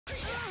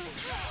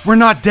We're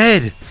not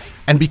dead.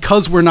 And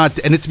because we're not,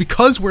 and it's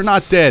because we're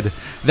not dead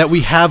that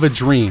we have a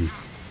dream.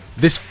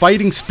 This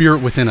fighting spirit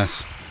within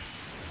us.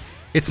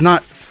 It's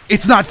done.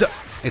 It's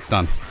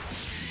done.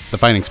 The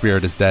fighting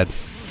spirit is dead.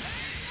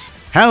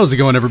 How's it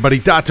going, everybody?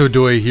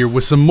 Dotodoya here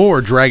with some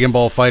more Dragon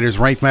Ball FighterZ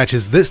ranked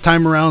matches. This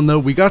time around, though,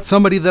 we got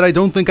somebody that I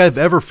don't think I've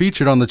ever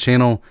featured on the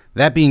channel,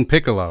 that being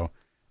Piccolo.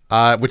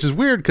 Which is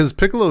weird, because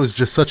Piccolo is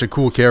just such a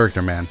cool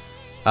character, man.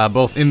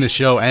 Both in the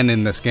show and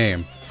in this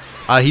game.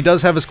 He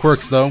does have his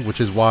quirks, though,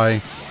 which is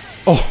why...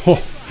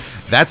 Oh,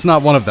 that's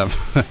not one of them.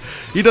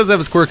 He does have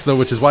his quirks, though,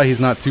 which is why he's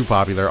not too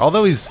popular.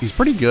 Although he's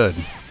pretty good.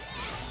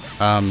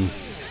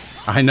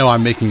 I know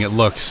I'm making it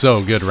look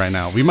so good right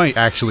now. We might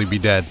actually be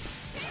dead.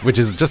 Which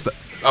is just...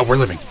 Oh, we're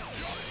living.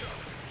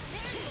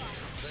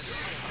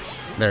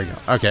 There you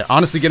go. Okay,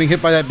 honestly, getting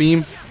hit by that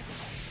beam...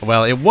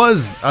 Well, it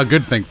was a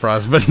good thing for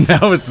us, but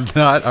now it's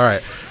not.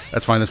 Alright,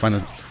 that's fine, that's fine.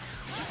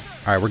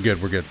 Alright, we're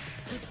good, we're good.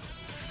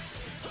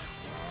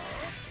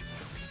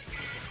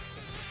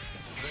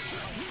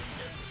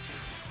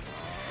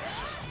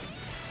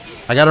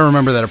 I gotta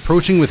remember that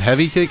approaching with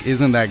heavy kick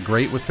isn't that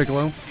great with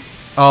Piccolo.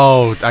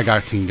 Oh, I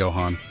got Teen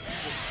Gohan.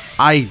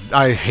 I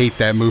hate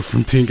that move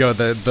from Teen Go.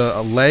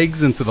 The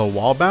legs into the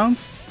wall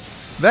bounce.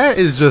 That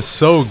is just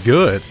so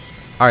good.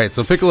 Alright,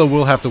 so Piccolo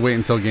will have to wait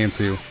until game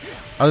 2.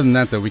 Other than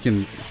that, though,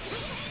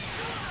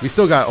 we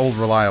still got old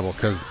reliable,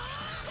 because,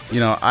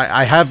 you know,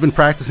 I have been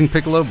practicing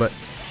Piccolo, but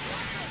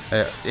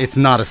it's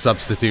not a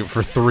substitute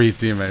for 3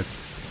 teammates.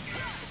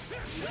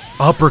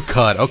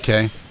 Uppercut,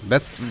 okay.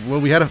 That's, well,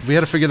 we had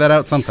to figure that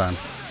out sometime.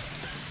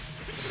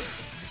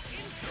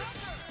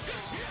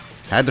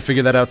 Had to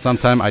figure that out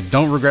sometime. I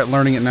don't regret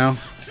learning it now.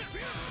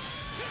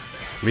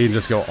 We can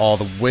just go all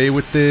the way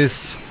with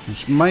this,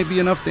 which might be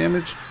enough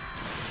damage.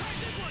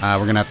 We're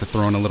going to have to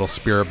throw in a little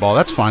spirit ball.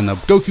 That's fine, though.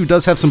 Goku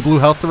does have some blue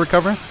health to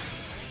recover.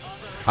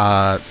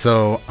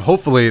 So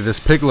hopefully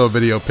this Piccolo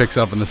video picks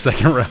up in the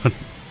second round.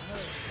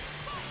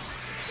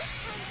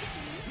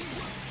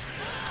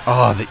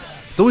 Oh,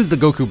 it's always the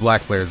Goku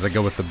black players that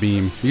go with the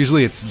beam.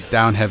 Usually it's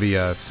down heavy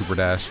super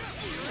dash.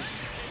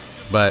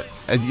 But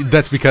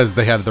that's because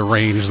they have the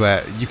range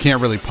that you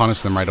can't really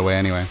punish them right away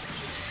anyway.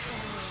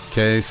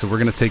 Okay, so we're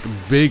going to take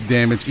big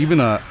damage. Even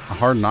a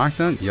hard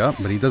knockdown? Yup,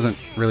 but he doesn't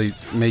really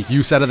make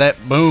use out of that.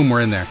 Boom, we're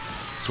in there.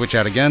 Switch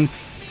out again.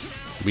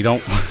 We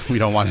don't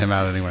want him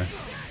out anyway.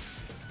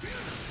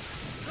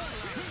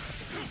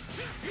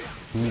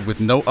 Ooh, with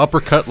no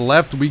uppercut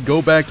left, we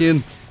go back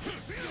in.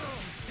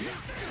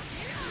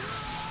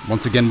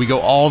 Once again, we go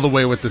all the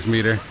way with this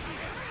meter.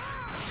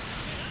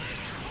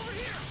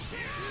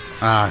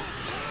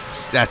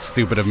 That's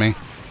stupid of me.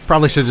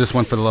 Probably should have just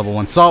went for the level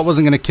 1. Saw it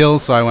wasn't going to kill,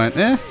 so I went,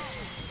 eh.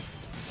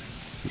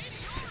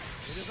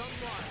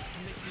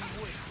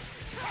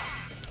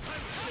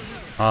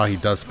 Oh, he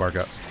does spark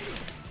up.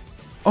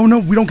 Oh no,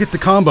 we don't get the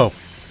combo.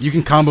 You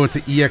can combo into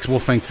EX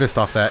Wolfang Fist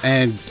off that,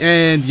 and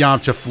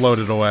Yamcha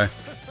floated away.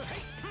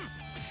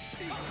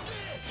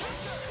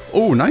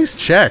 Oh, nice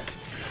check.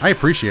 I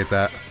appreciate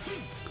that.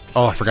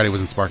 Oh, I forgot he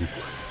wasn't sparking.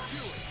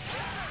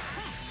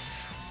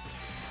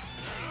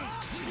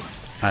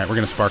 Alright, we're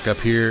going to spark up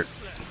here.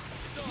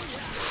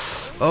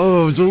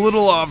 Oh, it's a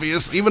little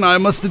obvious. Even I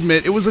must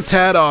admit, it was a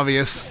tad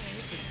obvious.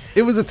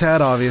 It was a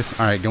tad obvious.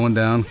 Alright, going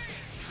down.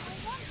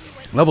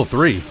 Level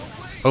 3.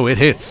 Oh, it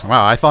hits.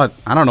 Wow, I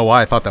don't know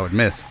why I thought that would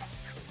miss.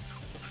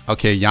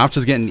 Okay,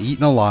 Yamcha's getting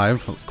eaten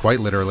alive, quite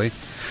literally.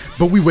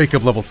 But we wake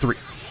up level 3.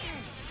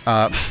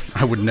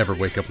 I would never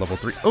wake up level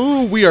 3.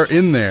 Oh, we are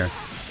in there.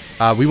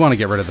 We want to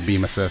get rid of the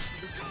beam assist.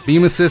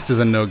 Beam assist is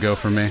a no-go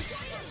for me.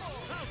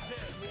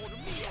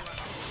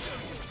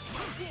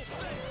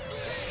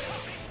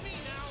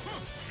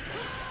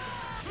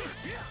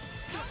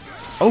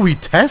 Oh, he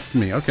tests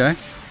me. Okay.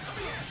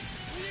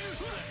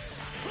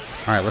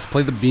 Alright, let's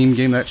play the beam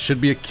game. That should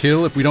be a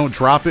kill. If we don't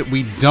drop it,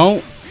 we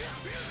don't.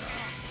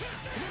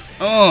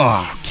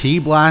 Oh, Ki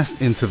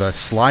Blast into the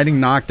sliding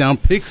knockdown.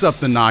 Picks up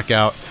the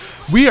knockout.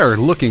 We are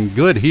looking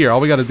good here. All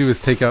we got to do is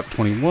take out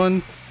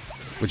 21,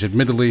 which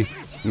admittedly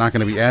not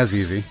going to be as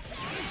easy.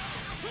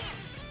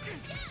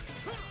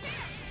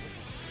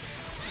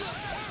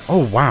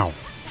 Oh, wow.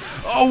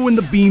 Oh, and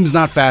the beam's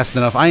not fast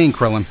enough. I ain't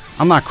Krillin.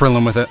 I'm not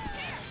Krillin with it.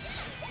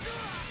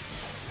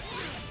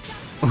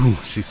 Ooh,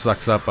 she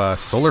sucks up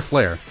Solar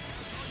Flare.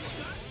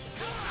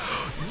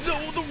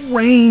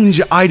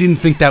 Range, I didn't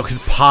think that could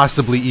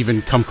possibly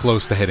even come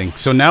close to hitting.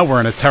 So now we're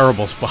in a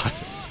terrible spot.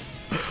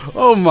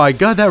 Oh my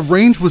god, that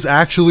range was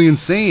actually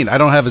insane. I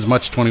don't have as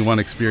much 21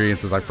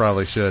 experience as I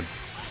probably should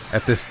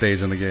at this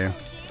stage in the game.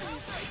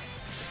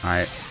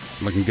 Alright,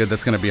 looking good.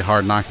 That's going to be a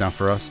hard knockdown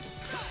for us.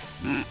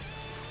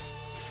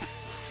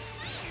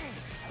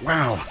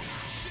 Wow.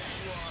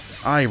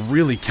 I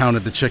really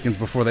counted the chickens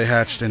before they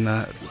hatched in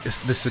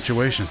this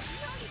situation.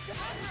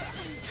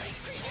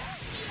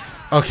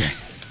 Okay.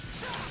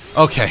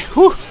 Okay,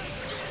 whew.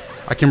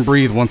 I can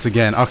breathe once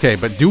again. Okay,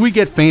 but do we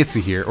get fancy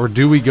here, or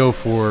do we go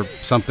for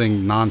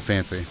something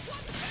non-fancy?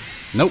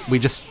 Nope, we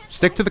just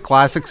stick to the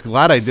classics.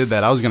 Glad I did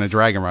that. I was going to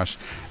Dragon Rush.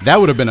 That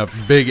would have been a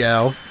big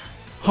L.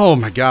 Oh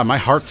my god, my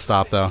heart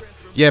stopped though.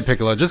 Yeah,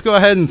 Piccolo, just go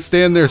ahead and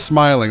stand there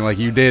smiling like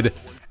you did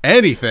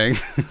anything.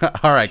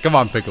 Alright, come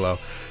on, Piccolo.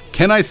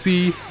 Can I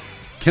see...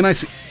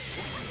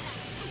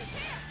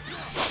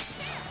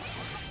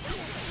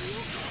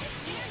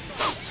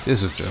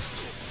 This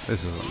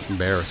is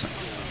embarrassing.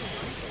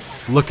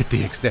 Look at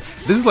the extent.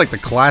 This is like the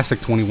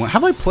classic 21.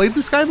 Have I played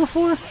this guy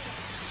before?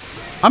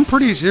 I'm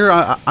pretty sure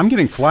I'm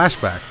getting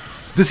flashback.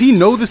 Does he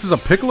know this is a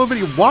Piccolo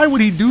video? Why would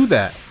he do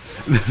that?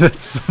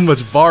 That's so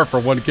much bar for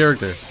one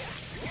character.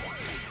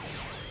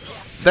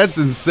 That's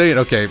insane.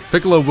 Okay,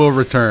 Piccolo will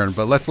return,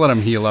 but let's let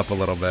him heal up a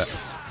little bit.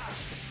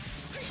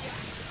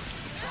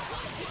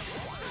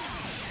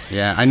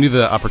 Yeah, I knew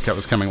the uppercut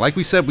was coming. Like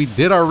we said, we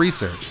did our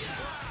research.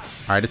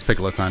 Alright, it's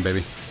Piccolo time,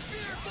 baby.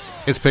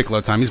 It's Piccolo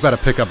time. He's about to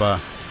pick up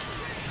a...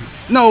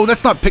 No,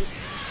 that's not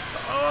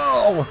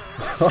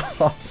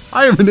Oh!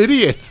 I am an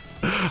idiot.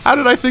 How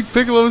did I think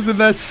Piccolo was in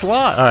that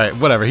slot? Alright,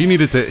 whatever. He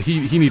needed to...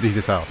 He needed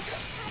his help.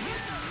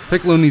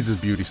 Piccolo needs his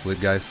beauty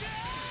sleep, guys.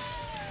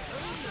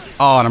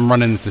 Oh, and I'm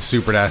running into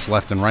Super Dash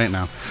left and right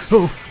now.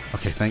 Oh!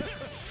 Okay, thank...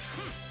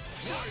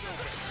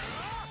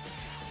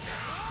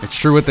 It's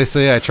true what they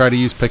say. I try to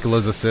use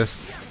Piccolo's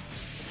assist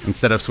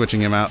instead of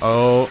switching him out.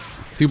 Oh,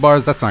 2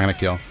 bars. That's not going to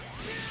kill.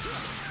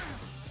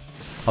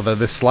 Although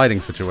this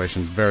sliding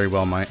situation very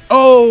well might.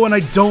 Oh, and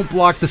I don't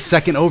block the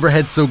second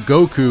overhead, so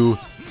Goku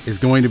is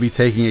going to be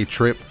taking a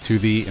trip to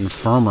the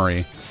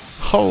infirmary.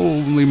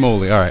 Holy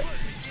moly. All right.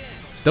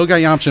 Still got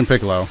Yamcha and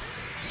Piccolo.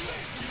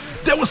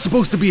 That was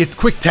supposed to be a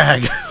quick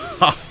tag.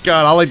 Oh,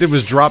 God. All I did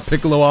was drop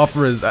Piccolo off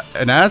for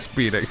an ass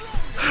beating.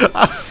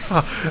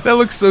 That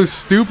looks so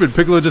stupid.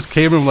 Piccolo just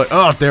came and was like,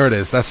 oh, there it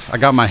is. I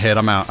got my hit.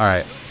 I'm out. All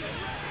right.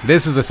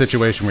 This is a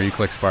situation where you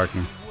click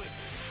Sparking.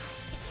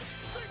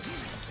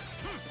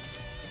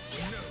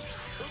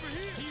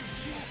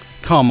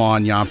 Come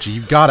on, Yamcha.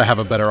 You gotta have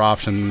a better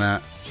option than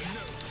that.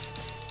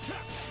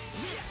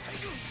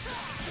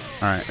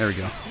 Alright, there we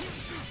go.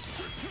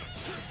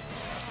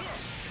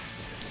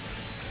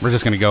 We're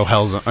just gonna go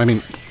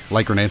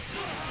Light Grenade.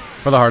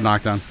 For the hard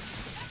knockdown.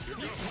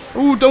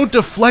 Ooh, don't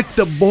deflect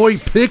the boy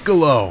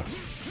Piccolo!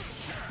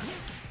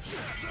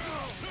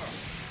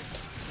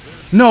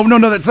 No,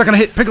 that's not gonna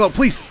hit. Piccolo,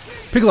 please!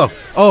 Piccolo!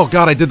 Oh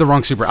god, I did the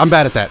wrong super. I'm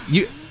bad at that.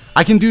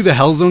 I can do the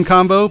Hell Zone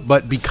combo,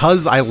 but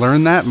because I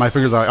learned that, my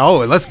fingers are like, oh,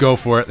 let's go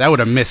for it. That would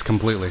have missed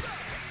completely.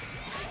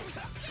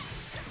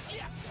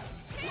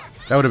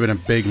 That would have been a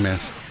big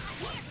miss.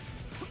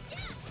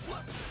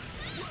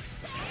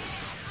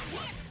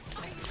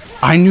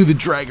 I knew the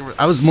dragon.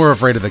 I was more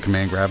afraid of the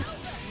command grab,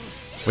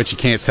 which you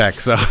can't tech,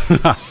 so.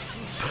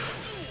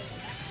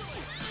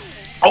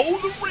 Oh,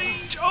 the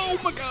range! Oh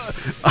my god!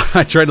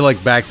 I tried to like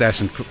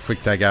backdash and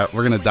quick tag out.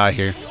 We're gonna die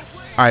here.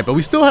 All right, but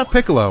we still have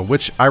Piccolo,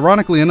 which,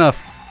 ironically enough,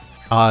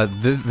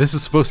 this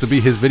is supposed to be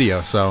his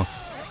video, so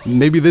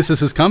maybe this is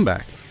his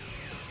comeback.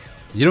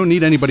 You don't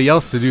need anybody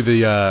else to do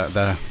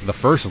the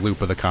first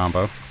loop of the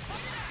combo.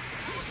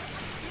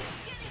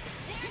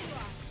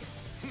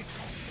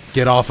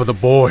 Get off of the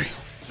boy.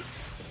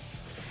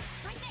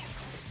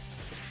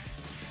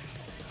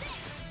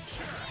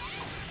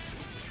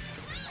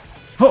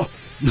 Oh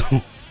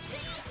no!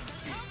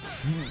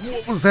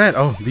 What was that?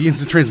 Oh, the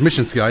instant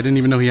transmission skill. I didn't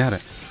even know he had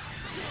it.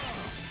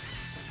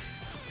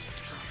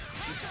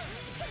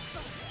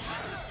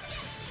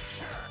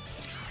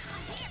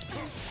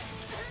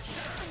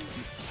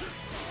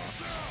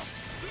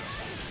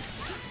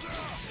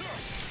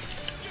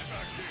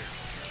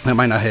 That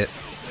might not hit.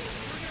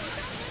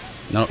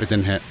 No, it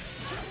didn't hit.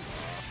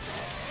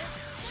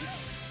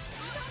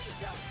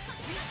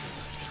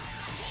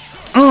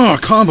 Oh,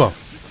 combo!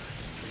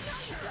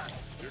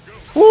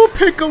 Oh,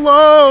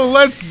 Piccolo!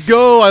 Let's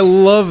go! I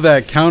love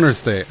that counter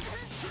state.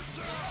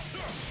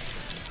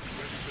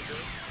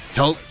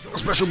 Hell,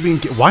 special beam.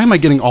 Why am I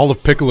getting all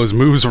of Piccolo's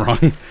moves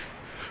wrong?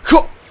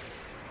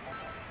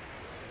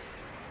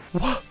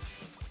 What?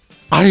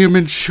 I am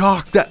in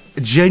shock. That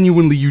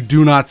genuinely, you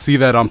do not see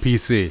that on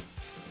PC.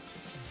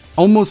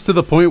 Almost to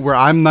the point where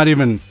I'm not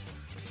even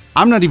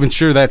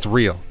sure that's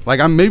real.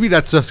 Like, maybe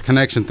that's just a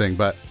connection thing,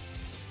 but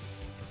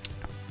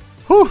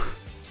whew.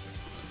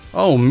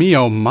 Oh me,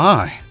 oh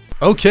my.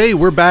 Okay,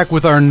 we're back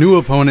with our new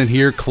opponent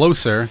here,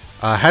 Closer.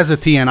 Has a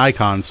TN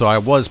icon, so I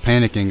was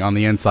panicking on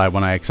the inside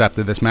when I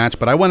accepted this match,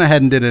 but I went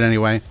ahead and did it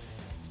anyway.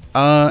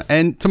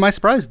 And to my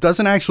surprise,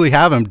 doesn't actually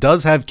have him.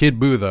 Does have Kid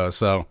Buu though,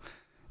 so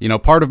you know,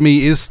 part of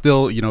me is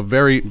still, you know,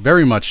 very,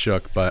 very much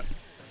shook, but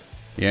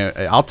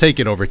yeah, I'll take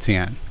it over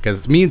TN,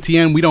 because me and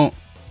TN, we don't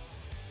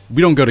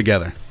go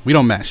together. We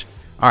don't mesh.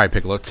 All right,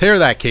 Piccolo, tear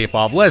that cape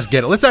off. Let's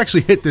get it. Let's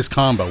actually hit this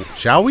combo,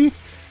 shall we?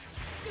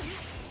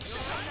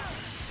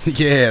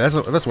 Yeah,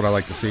 that's what I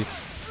like to see.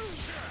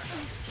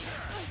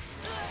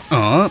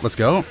 Let's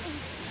go.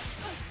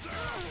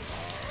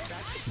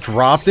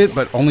 Dropped it,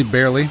 but only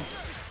barely.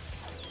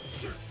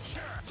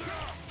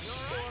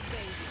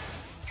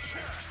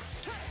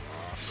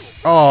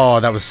 Oh,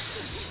 that was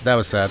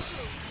sad.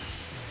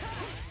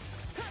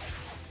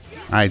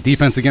 Alright,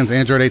 defense against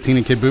Android 18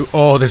 and Kid Buu.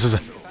 Oh,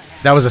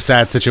 that was a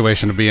sad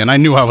situation to be in. I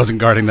knew I wasn't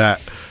guarding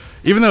that.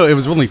 Even though it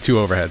was only 2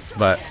 overheads,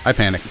 but I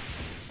panicked.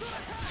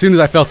 As soon as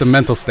I felt the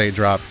mental state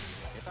drop.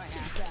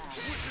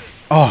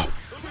 Oh.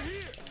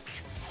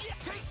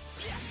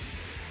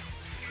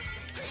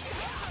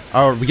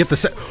 Oh, we get the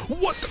set.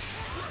 What the?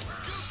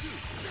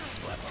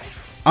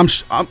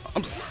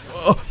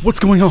 What's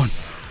going on?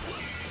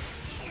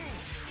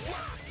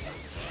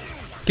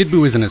 Kid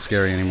Buu isn't as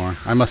scary anymore,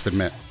 I must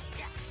admit.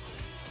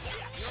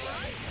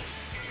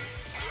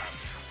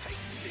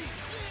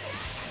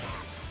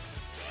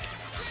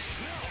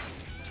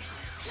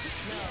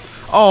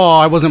 Oh,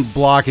 I wasn't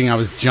blocking, I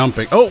was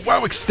jumping. Oh,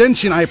 wow,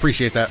 extension, I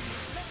appreciate that.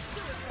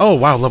 Oh,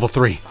 wow, level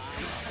 3.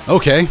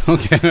 Okay,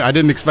 okay, I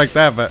didn't expect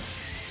that, but...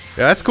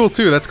 yeah, that's cool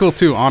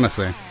too,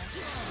 honestly.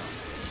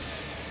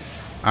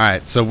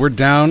 Alright, so we're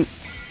down.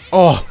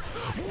 Oh,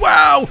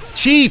 wow,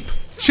 cheap,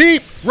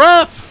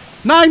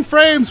 ref, 9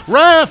 frames,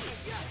 ref.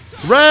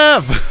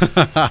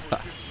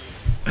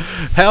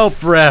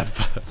 Help,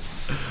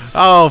 ref.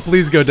 Oh,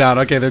 please go down.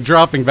 Okay, they're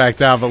dropping back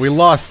down, but we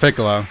lost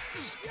Piccolo.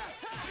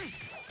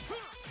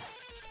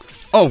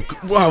 Oh,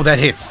 wow, that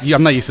hits. Yeah,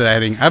 I'm not used to that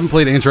hitting. I haven't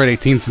played Android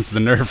 18 since the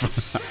nerf.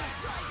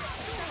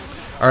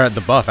 Or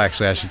the buff,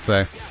 actually, I should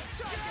say.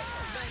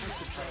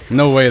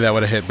 No way that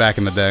would have hit back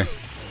in the day.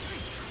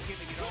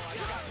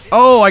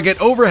 Oh, I get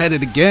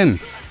overheaded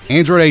again.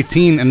 Android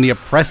 18 and the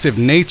oppressive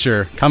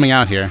nature coming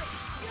out here.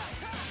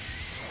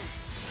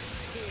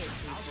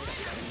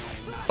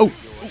 Oh,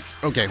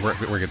 okay, we're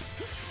good.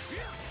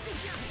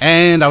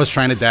 And I was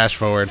trying to dash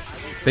forward.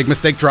 Big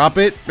mistake, drop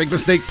it. Big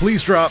mistake,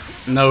 please drop.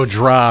 No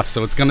drop,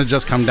 so it's going to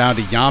just come down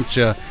to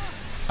Yamcha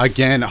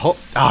again.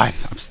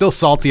 I'm still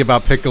salty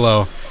about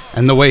Piccolo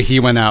and the way he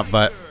went out,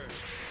 but,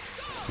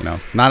 you know,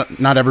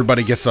 not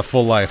everybody gets a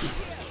full life.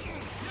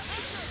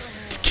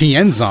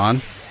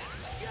 Kienzon.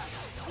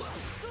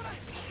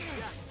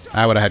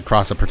 I would have had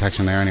cross-up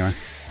protection there anyway.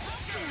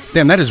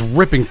 Damn, that is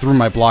ripping through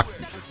my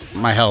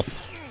my health.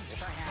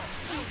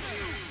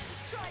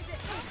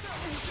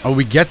 Oh,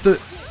 we get the...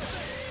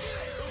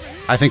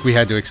 I think we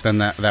had to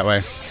extend that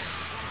way.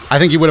 I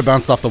think he would have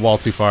bounced off the wall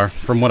too far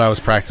from what I was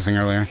practicing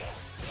earlier.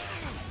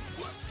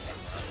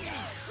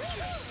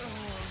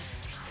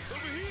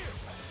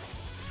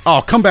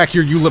 Oh, come back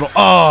here, you little...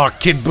 Oh,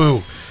 Kid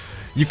Buu.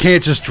 You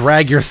can't just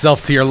drag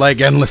yourself to your leg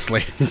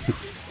endlessly.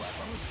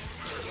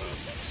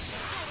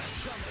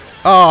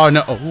 Oh,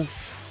 no. Oh.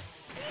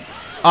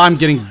 I'm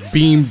getting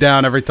beamed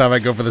down every time I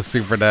go for the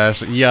super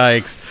dash.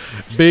 Yikes.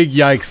 Big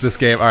yikes this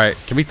game. Alright,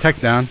 can we tech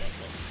down?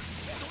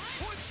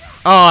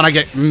 Oh, and I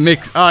get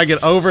mixed. Oh, I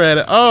get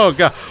overhead. Oh,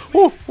 God.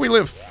 Woo, we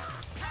live.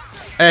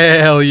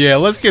 Hell yeah.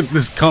 Let's get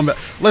this comeback.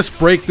 Let's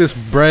break this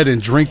bread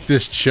and drink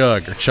this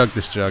chug. Or chug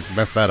this jug.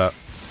 Mess that up.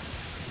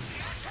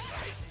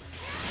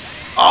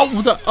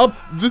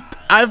 Oh,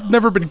 I've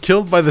never been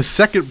killed by the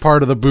second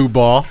part of the Buu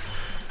ball.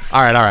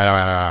 Alright.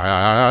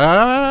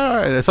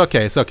 It's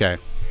okay, it's okay.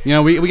 You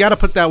know, we got to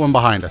put that one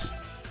behind us.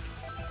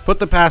 Put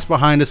the past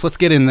behind us. Let's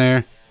get in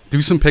there.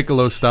 Do some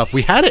Piccolo stuff.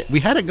 We had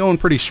it going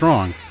pretty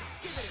strong.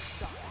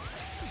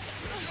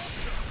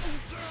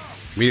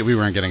 We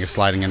weren't getting a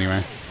sliding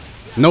anyway.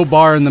 No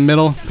bar in the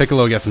middle.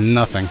 Piccolo gets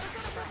nothing.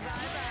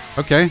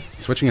 Okay,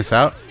 switching us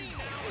out.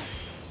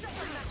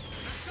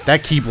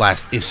 That Ki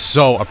Blast is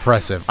so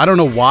oppressive. I don't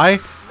know why.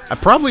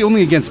 Probably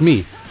only against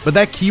me. But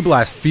that Ki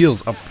Blast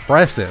feels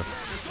oppressive.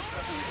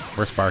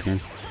 We're sparking.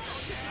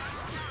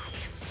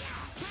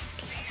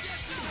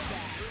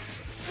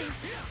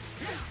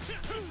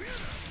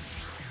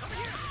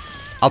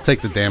 I'll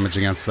take the damage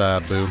against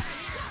Buu.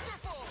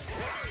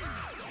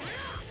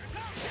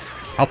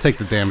 I'll take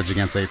the damage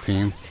against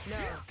 18.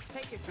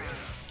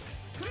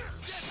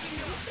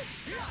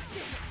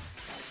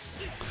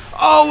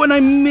 Oh, and I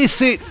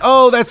miss it.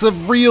 Oh, that's a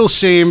real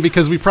shame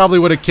because we probably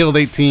would have killed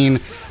 18.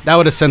 That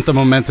would have sent the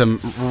momentum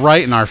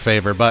right in our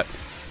favor. But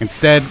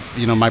instead,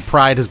 you know, my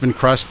pride has been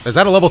crushed. Is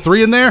that a level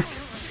 3 in there?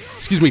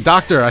 Excuse me,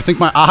 doctor. I think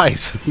my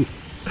eyes,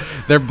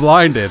 they're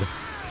blinded.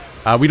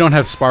 We don't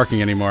have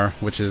sparking anymore,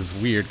 which is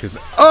weird because...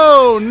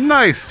 Oh,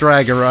 nice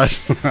Dragon Rush.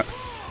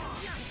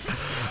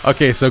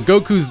 Okay, so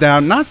Goku's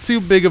down. Not too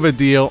big of a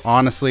deal,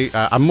 honestly.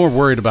 I'm more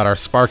worried about our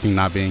sparking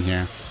not being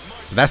here.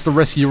 That's the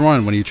risk you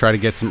run when you try to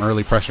get some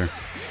early pressure.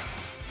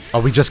 Oh,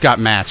 we just got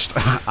matched.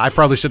 I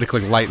probably should have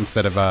clicked light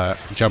instead of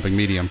jumping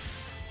medium.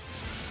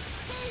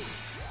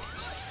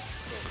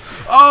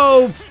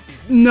 Oh,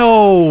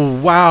 no.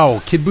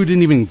 Wow. Kid Buu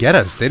didn't even get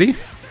us, did he?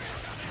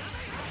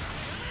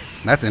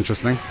 That's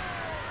interesting.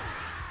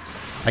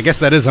 I guess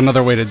that is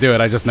another way to do it.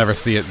 I just never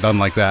see it done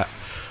like that.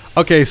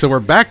 Okay, so we're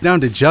back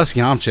down to just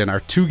Yamcha in our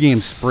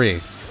 2-game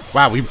spree.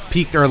 Wow, we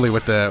peaked early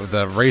with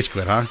the rage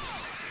quit, huh?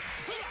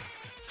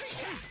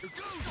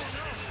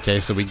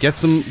 Okay, so we get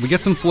some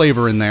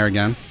flavor in there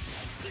again.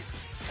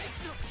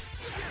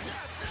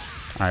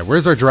 All right,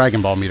 where's our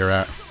Dragon Ball meter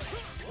at?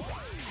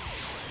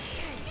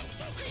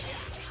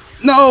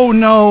 No,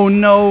 no,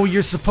 no!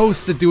 You're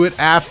supposed to do it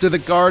after the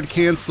guard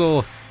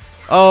cancel.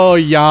 Oh,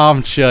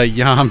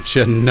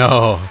 Yamcha,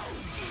 no.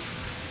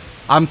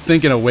 I'm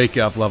thinking of Wake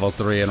Up level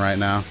 3 in right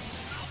now.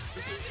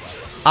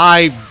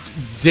 I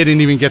didn't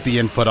even get the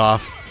input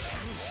off.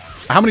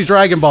 How many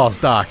Dragon Balls,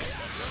 Doc?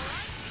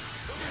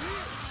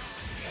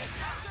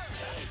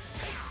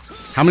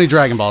 How many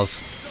Dragon Balls?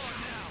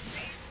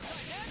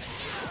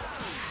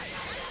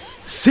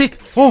 6!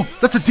 Oh,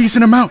 that's a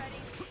decent amount!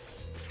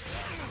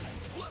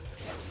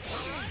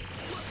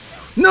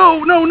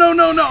 No, no, no,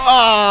 no, no!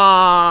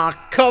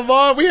 Ah, come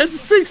on! We had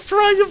 6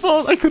 Dragon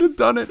Balls! I could have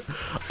done it!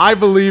 I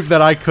believe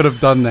that I could have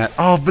done that.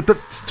 Oh, but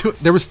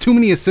there was too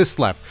many assists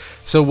left.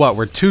 So what?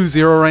 We're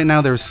 2-0 right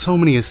now? There's so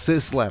many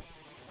assists left.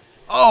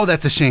 Oh,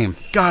 that's a shame.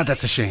 God,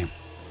 that's a shame.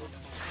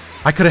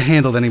 I could have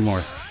handled any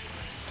more.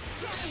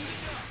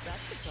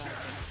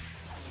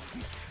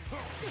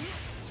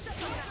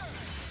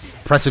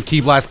 Impressive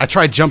Ki Blast. I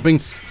tried jumping,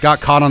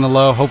 got caught on the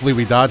low. Hopefully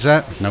we dodge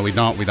that. No, we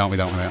don't. We don't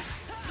want that.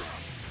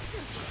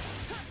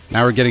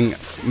 Now we're getting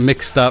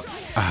mixed up.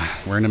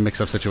 We're in a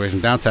mix-up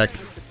situation. Down tech.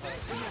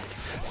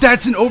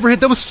 That's an overhit.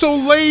 That was so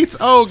late.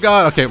 Oh,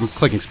 God. Okay, I'm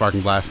clicking Sparking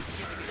Blast.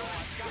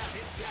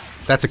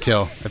 That's a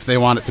kill. If they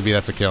want it to be,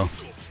 that's a kill.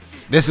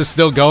 This is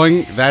still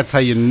going. That's how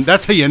you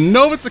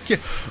know it's a kill.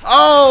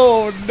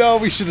 Oh, no.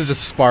 We should have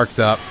just sparked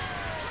up.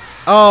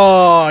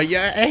 Oh,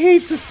 yeah. I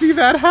hate to see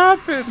that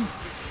happen.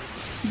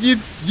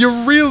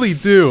 You really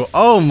do.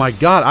 Oh, my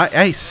God.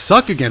 I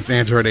suck against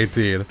Android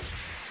 18.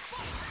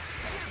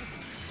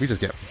 We just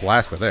get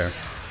blasted there.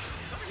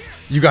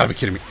 You gotta be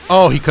kidding me.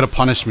 Oh, he could have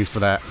punished me for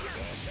that.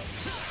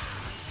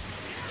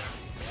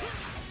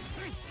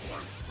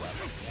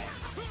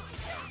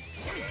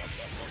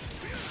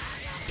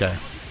 Okay.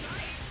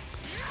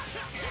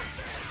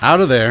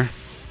 Out of there.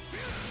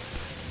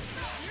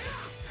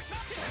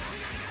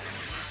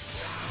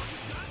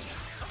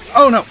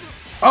 Oh, no.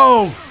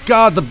 Oh,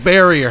 God, the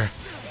barrier.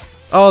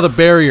 Oh, the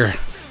barrier.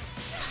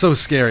 So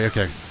scary.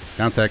 Okay.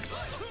 Down tech.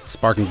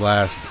 Sparking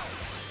Blast.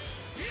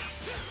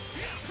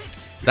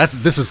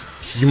 This is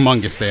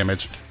humongous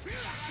damage.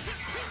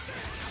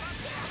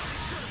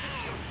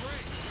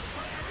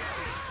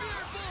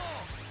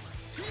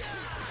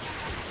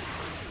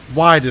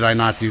 Why did I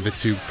not do the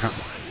 2?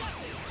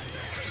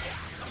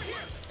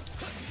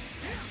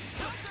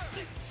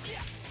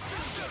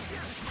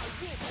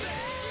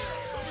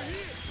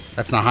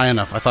 That's not high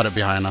enough. I thought it'd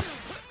be high enough.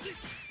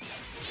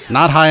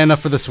 Not high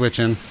enough for the switch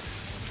in.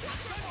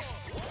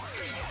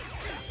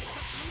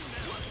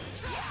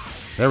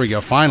 There we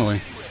go,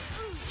 finally.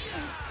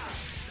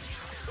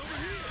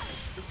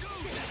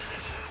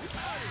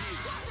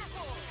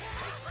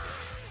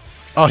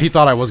 Oh, he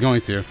thought I was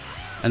going to.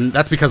 And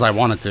that's because I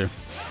wanted to.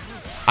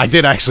 I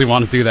did actually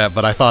want to do that,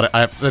 but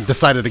I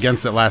decided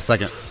against it last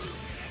second.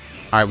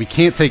 Alright, we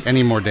can't take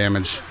any more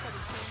damage.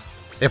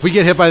 If we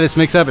get hit by this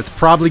mix-up, it's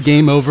probably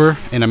game over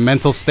in a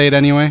mental state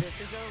anyway.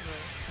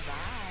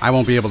 I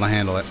won't be able to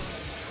handle it.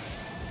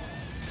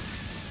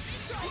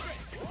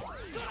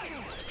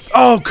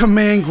 Oh,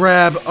 command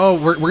grab. Oh,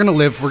 we're gonna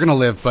live. We're gonna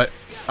live, but...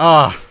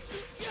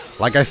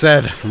 like I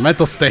said,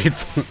 mental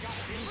states.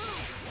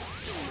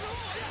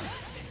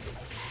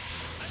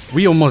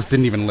 We almost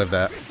didn't even live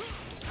that.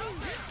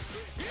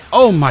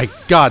 Oh my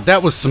God,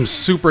 that was some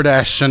super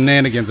dash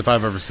shenanigans if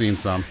I've ever seen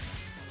some.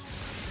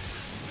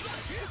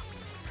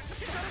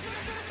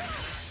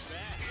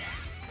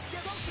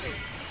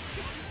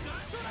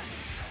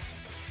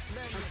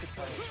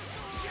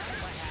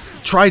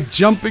 Try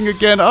jumping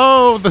again.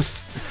 Oh,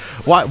 this.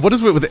 Why? What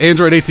is it with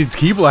Android 18's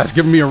Ki Blast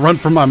giving me a run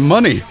for my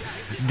money?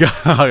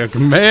 God,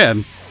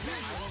 man.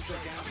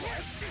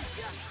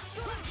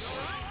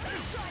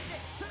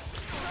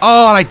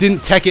 Oh, and I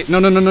didn't tech it. No,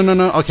 no, no, no, no,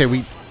 no. Okay,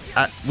 we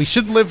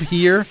should live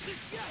here,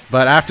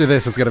 but after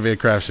this, it's gonna be a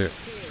crapshoot.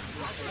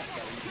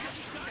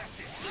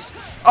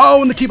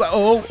 Oh, and the Ki Blast.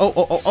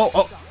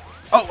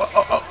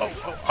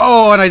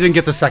 Oh, and I didn't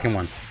get the second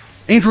one.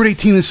 Android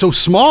 18 is so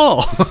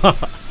small.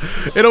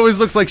 It always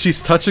looks like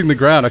she's touching the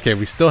ground. Okay,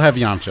 we still have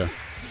Yamcha.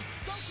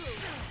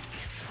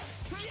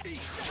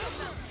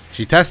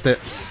 She tested it.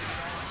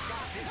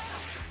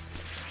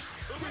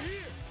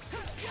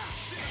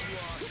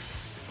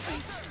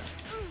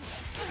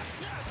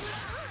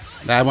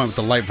 I went with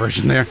the light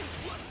version there.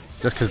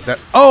 Just because that...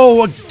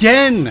 Oh,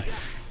 again!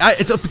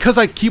 It's because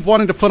I keep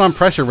wanting to put on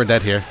pressure. We're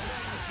dead here.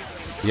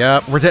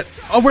 Yep, we're dead.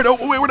 Oh, we're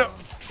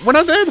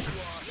not dead.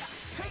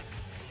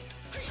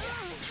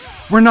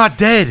 We're not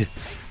dead.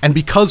 And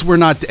because we're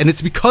not... And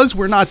it's because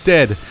we're not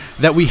dead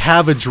that we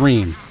have a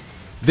dream.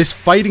 This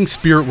fighting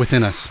spirit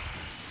within us.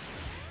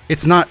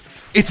 It's not...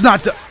 It's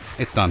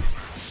done.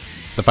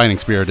 The fighting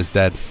spirit is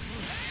dead.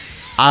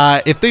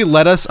 If they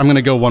let us, I'm going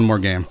to go one more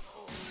game.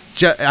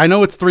 I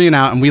know it's 3 and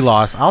out and we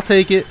lost. I'll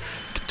take it.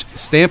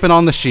 Stamp it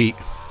on the sheet.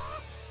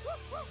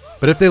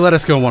 But if they let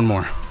us go one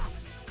more.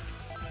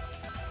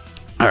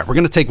 Alright, we're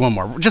going to take one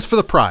more. Just for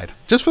the pride.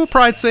 Just for the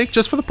pride's sake.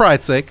 Just for the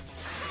pride's sake.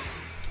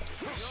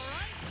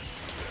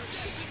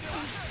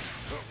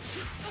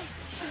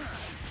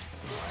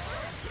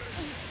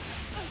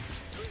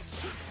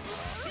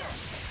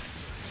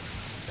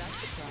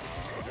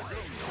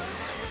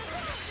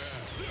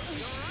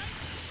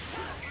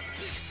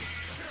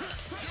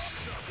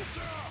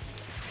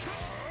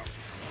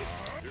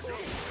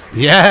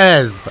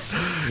 Yes!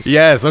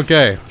 Yes,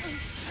 okay.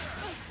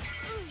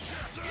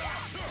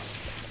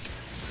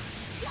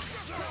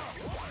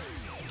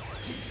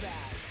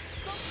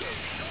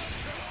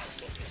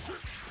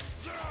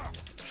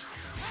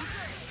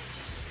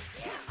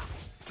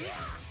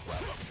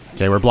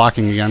 Okay, we're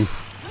blocking again.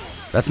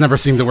 That's never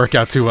seemed to work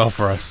out too well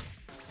for us.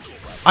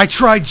 I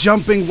tried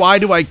jumping. Why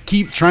do I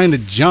keep trying to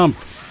jump?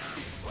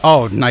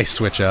 Oh, nice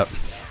switch up.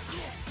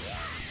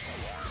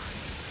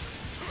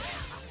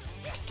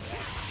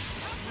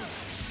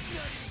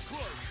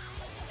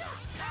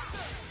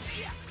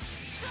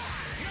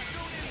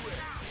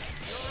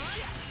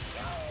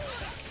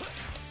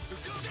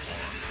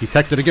 He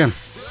teched it again.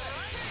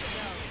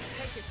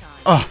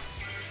 Oh.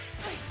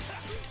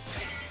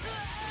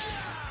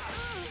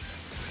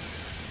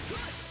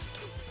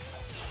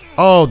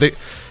 Oh,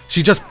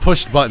 she just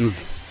pushed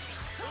buttons.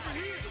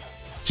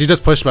 She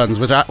just pushed buttons,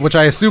 which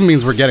I assume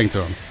means we're getting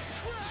to him.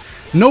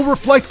 No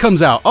reflect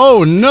comes out.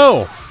 Oh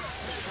no.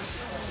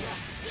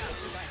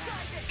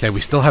 Okay,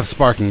 we still have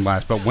sparking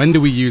blast, but when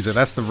do we use it?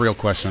 That's the real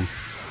question.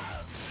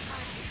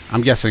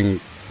 I'm guessing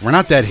we're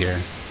not dead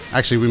here.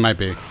 Actually, we might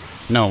be.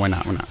 No, we're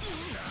not. We're not.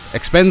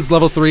 Expends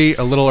level 3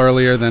 a little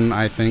earlier than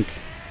I think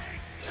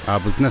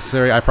was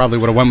necessary. I probably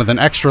would have went with an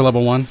extra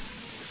level 1.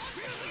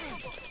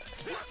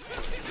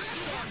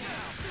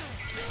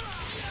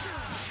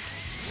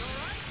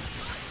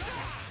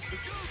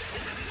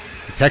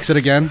 Text it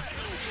again.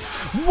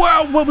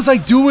 Wow, what was I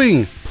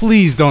doing?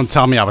 Please don't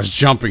tell me I was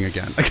jumping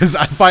again. Because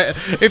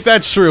if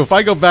that's true, if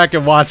I go back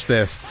and watch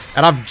this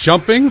and I'm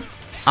jumping,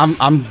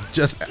 I'm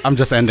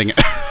just ending it.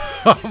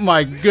 Oh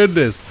my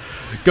goodness.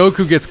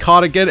 Goku gets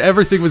caught again.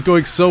 Everything was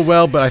going so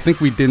well, but I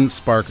think we didn't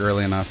spark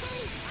early enough.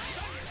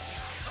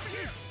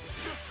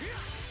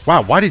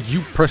 Wow, why did you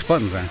push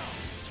buttons there?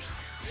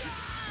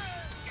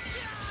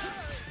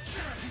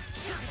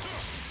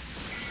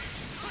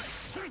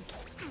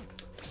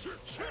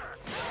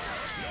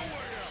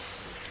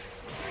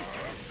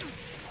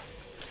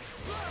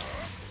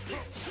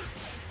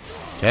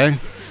 Okay.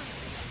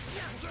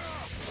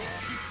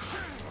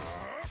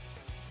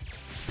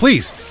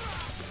 Please.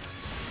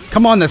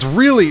 Come on, that's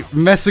really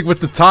messing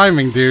with the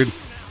timing, dude.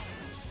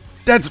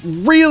 That's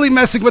really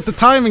messing with the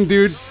timing,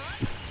 dude.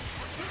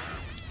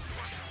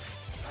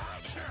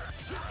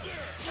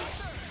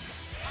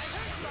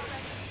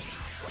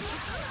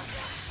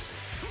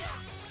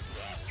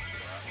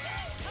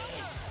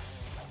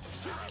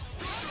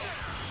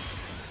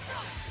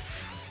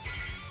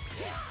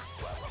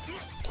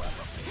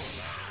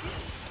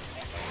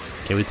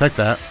 Okay, we took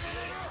that.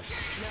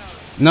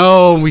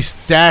 No, we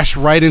dash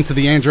right into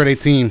the Android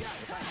 18.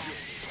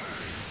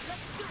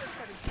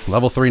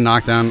 Level 3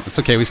 knockdown. It's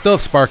okay, we still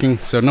have sparking,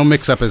 so no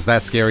mix-up is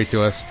that scary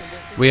to us.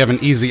 We have an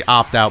easy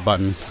opt-out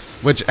button,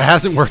 which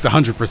hasn't worked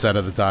 100%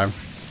 of the time.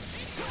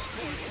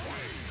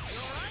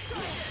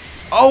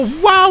 Oh,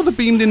 wow, the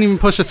beam didn't even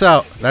push us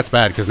out. That's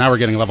bad, because now we're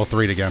getting level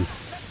 3'd again.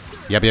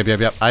 Yep.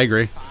 I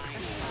agree.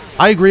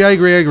 I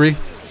agree.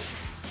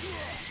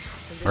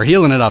 We're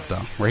healing it up,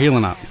 though. We're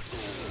healing up.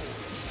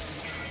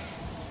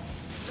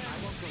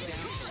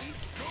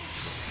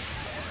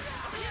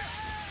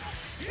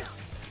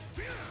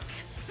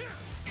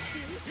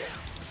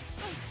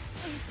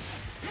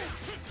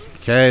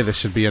 Okay, this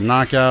should be a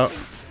knockout.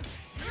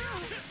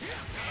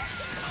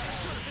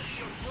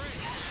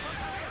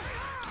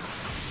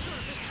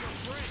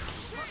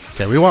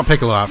 Okay, we want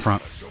Piccolo out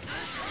front.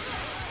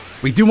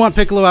 We do want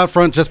Piccolo out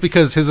front just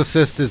because his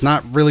assist is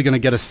not really going to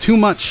get us too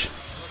much.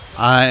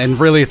 And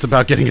really, it's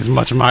about getting as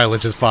much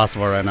mileage as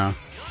possible right now.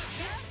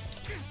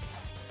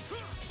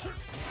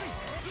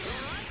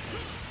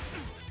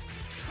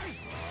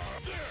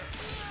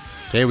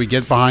 Okay, we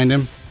get behind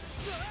him.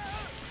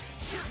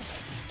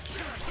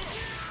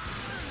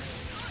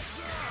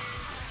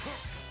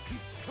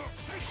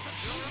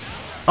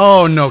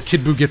 Oh no,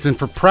 Kid Buu gets in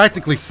for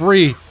practically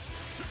free.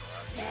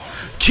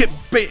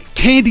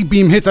 Candy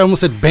Beam hits. I almost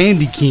said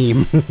Bandy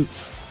Keem.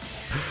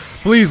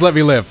 Please let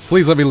me live.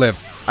 Please let me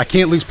live. I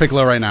can't lose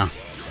Piccolo right now.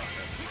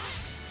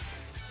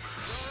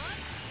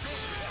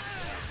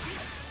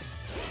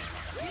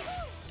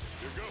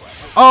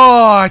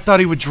 Oh, I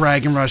thought he would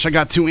Dragon Rush. I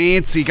got too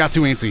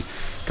antsy.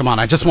 Come on,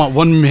 I just want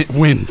one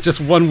win.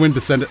 Just one win to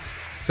send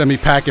me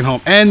packing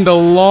home. And the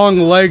long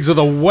legs of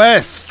the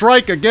West.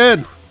 Strike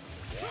again.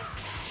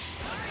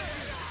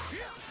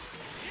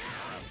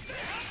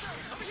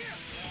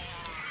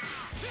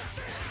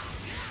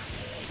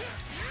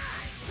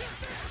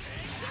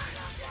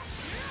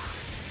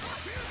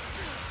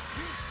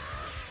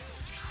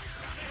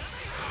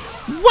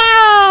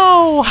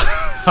 Wow!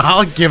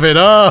 I'll give it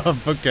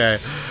up. Okay.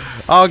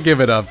 I'll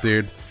give it up,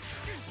 dude.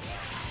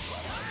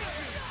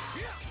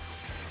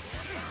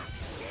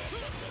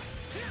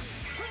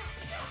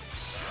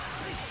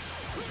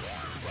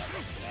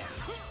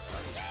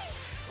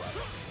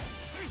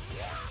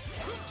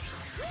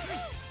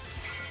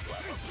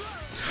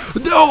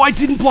 No, I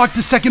didn't block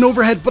the second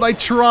overhead, but I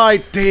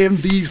tried. Damn,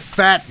 these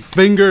fat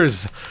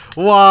fingers.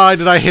 Why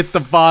did I hit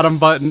the bottom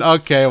button?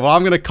 Okay, well,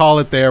 I'm going to call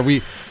it there.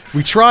 We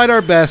tried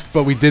our best,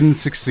 but we didn't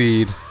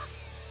succeed.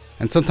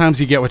 And sometimes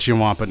you get what you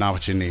want, but not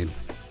what you need.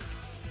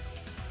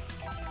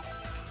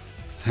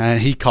 And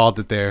he called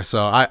it there,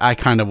 so I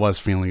kind of was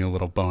feeling a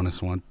little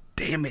bonus one.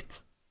 Damn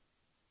it.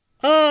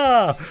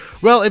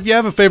 Well, if you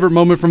have a favorite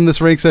moment from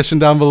this rank session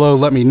down below,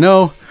 let me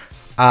know.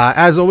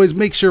 As always,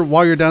 make sure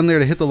while you're down there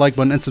to hit the like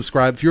button and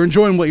subscribe if you're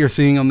enjoying what you're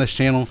seeing on this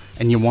channel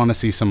and you want to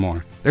see some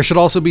more. There should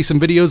also be some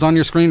videos on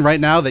your screen right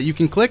now that you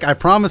can click. I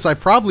promise I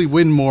probably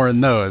win more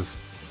in those.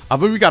 But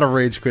we got a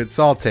rage quit,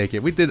 so I'll take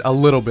it. We did a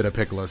little bit of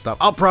Piccolo stuff.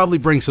 I'll probably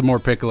bring some more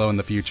Piccolo in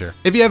the future.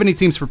 If you have any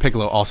teams for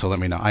Piccolo, also let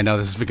me know. I know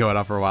this has been going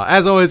on for a while.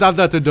 As always, I'm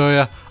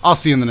Dotodoya. I'll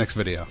see you in the next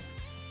video.